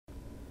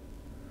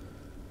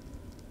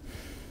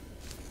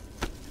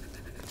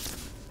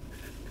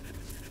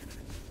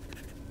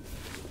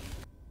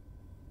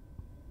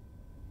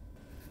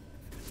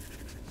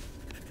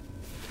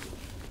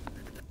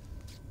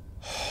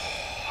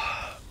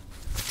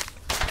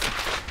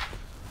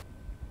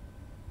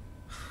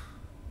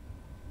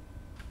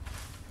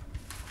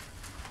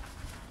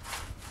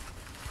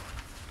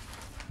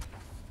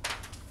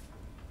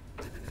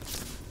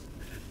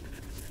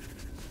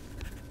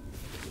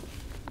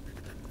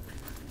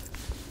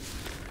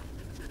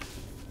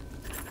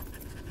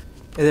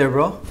Hey there,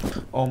 bro.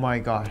 Oh my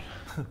god.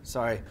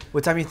 Sorry.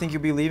 What time do you think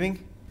you'll be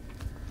leaving?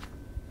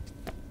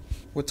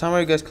 What time are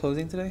you guys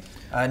closing today?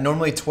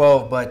 Normally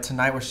 12, but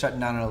tonight we're shutting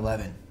down at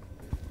 11.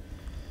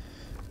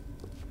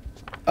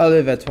 I'll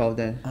leave at 12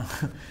 then.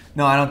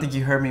 No, I don't think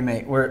you heard me,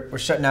 mate. We're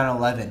shutting down at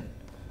 11.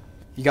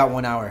 You got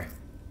 1 hour.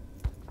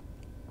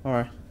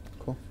 Alright,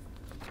 cool.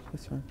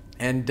 That's fine.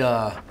 And,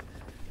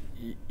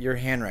 your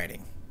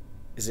handwriting,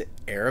 is it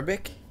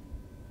Arabic?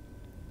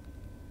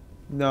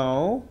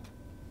 No,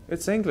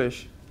 it's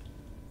English.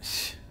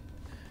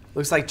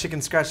 Looks like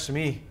chicken scratch to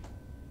me.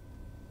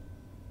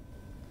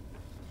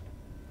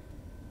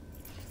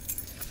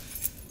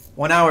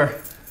 One hour.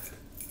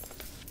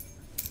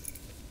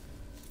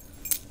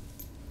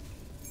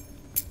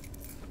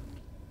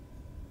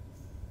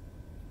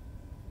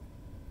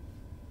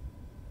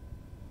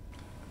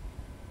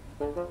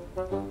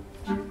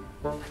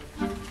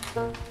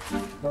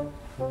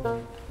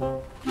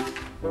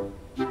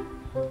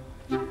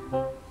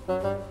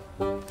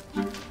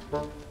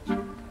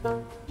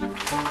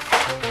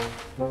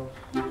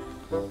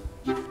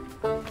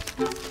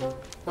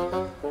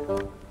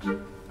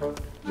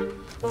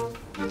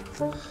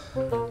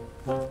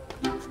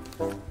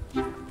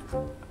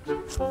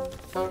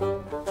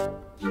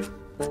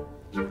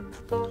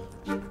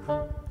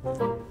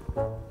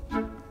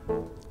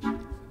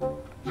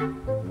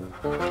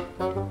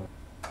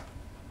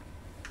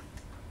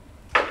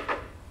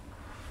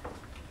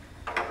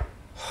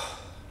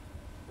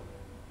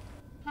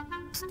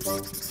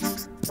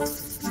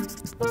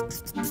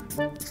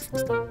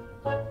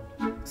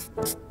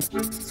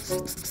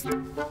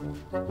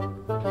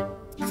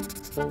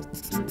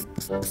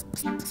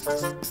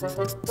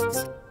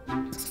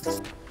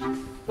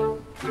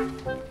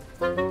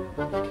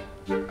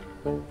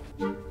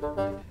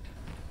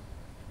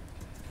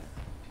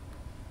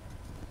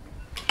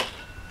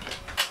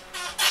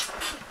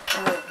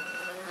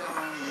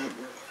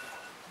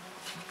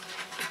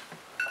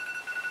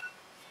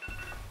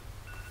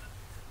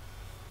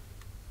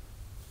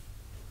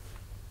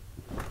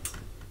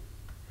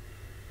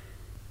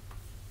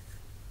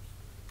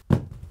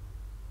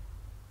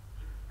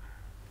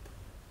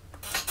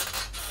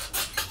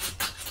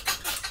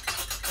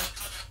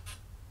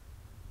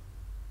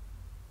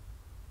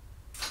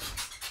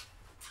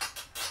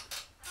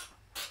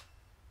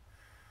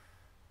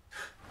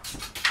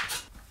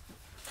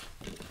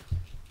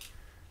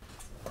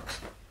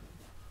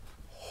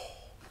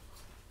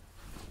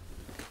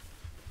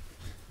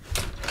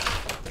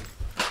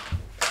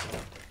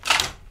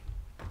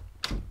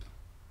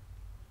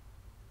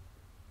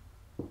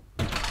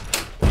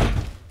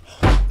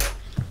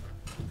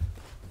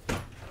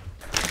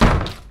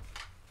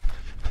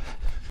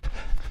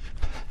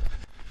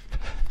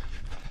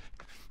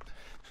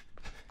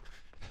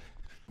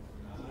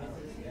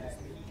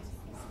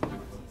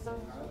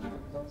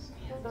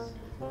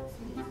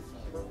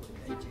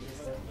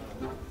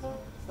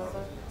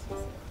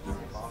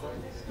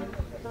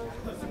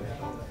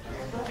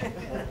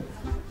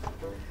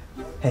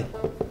 Hey,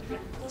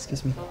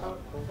 excuse me.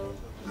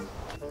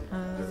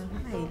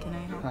 Hi, can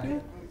I help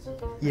you?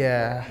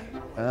 Yeah,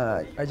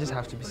 I just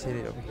have to be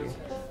seated over here.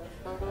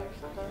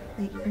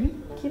 Wait, are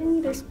you kidding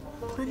me? There's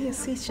plenty of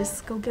seats.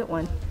 Just go get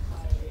one.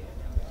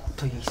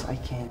 Please, I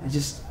can't. I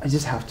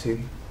just have to.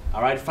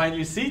 All right, find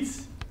your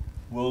seats.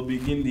 We'll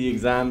begin the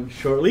exam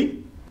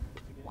shortly.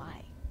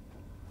 Why?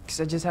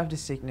 Because I just have the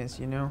sickness,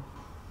 you know?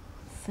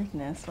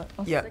 Sickness?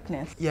 What's Yeah.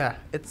 sickness? Yeah,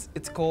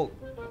 it's called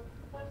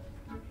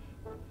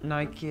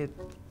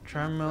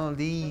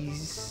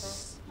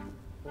Trimbounas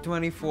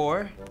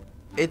 24.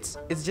 It's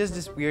just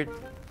this weird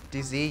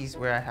disease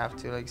where I have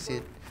to like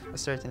sit a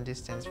certain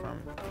distance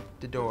from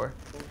the door.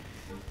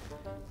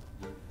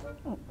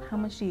 Oh, how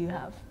much do you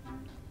have?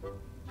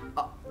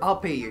 I'll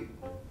pay you.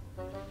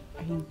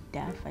 Are you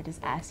deaf? I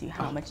just asked you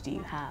how much do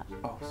you have.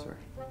 Oh, sorry.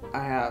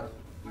 I have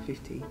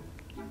 50.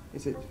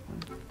 Is it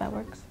fine? That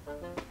works.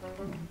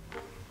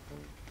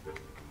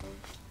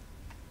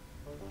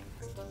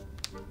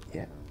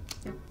 Yeah.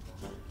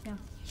 Yeah.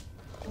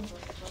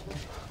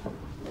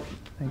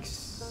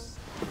 Thanks.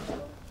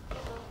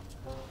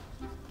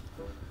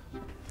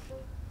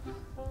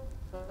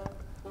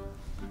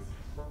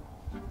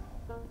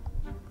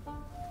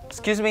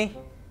 Excuse me.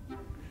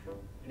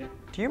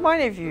 Do you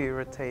mind if you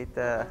rotate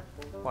the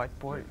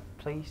whiteboard,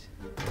 please?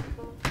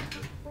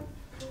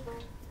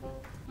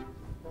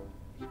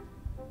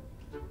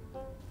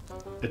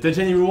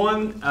 Attention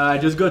everyone, I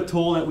just got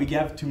told that we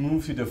have to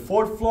move to the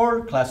 4th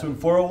floor, classroom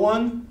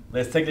 401.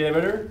 Let's take the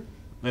elevator.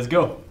 Let's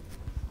go.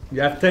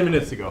 You have 10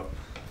 minutes to go.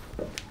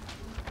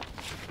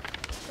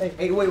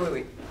 Hey,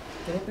 wait.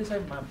 Can I please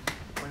have my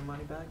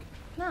money back?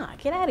 Nah,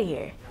 get out of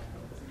here.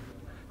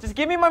 Just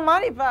give me my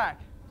money back.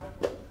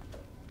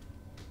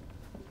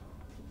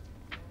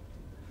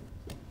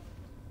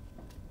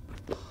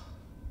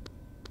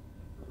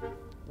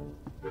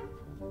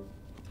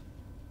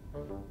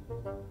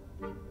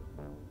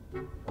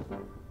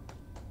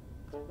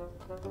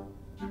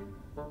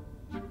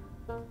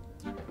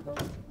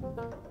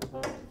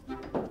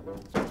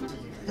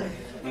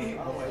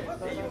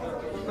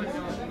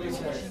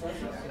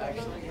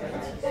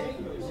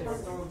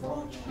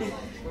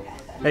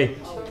 Hey,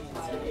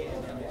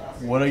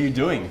 what are you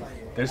doing?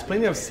 There's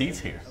plenty of seats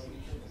here.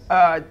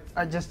 I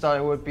just thought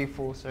it would be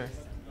full, sir.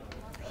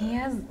 He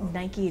has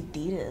Nike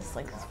Adidas,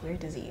 like this weird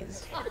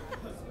disease.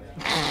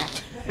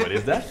 What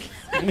is that?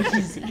 Weird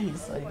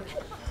disease, like.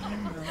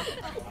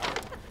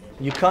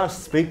 You can't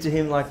speak to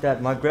him like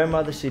that. My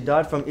grandmother, she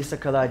died from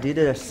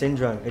Ixchel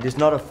syndrome. It is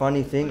not a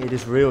funny thing, it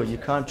is real. You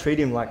can't treat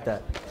him like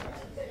that.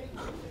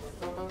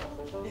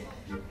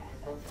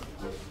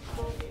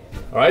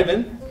 All right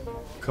then,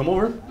 come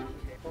over.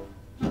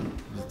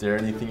 Is there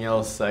anything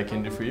else I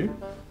can do for you?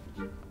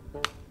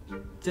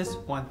 Just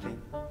one thing.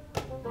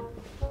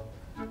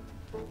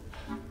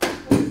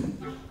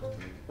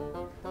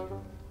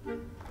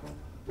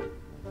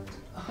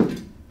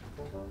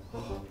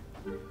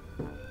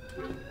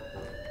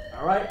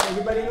 All right,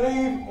 everybody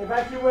leave.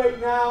 Evacuate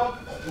now.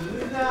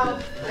 Leave now.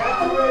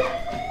 Evacuate.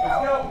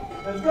 Let's go.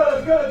 Let's go.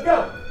 Let's go. Let's go.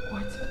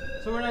 What?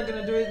 So we're not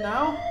gonna do it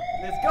now?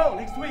 Let's go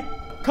next week.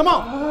 Come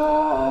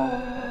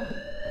on.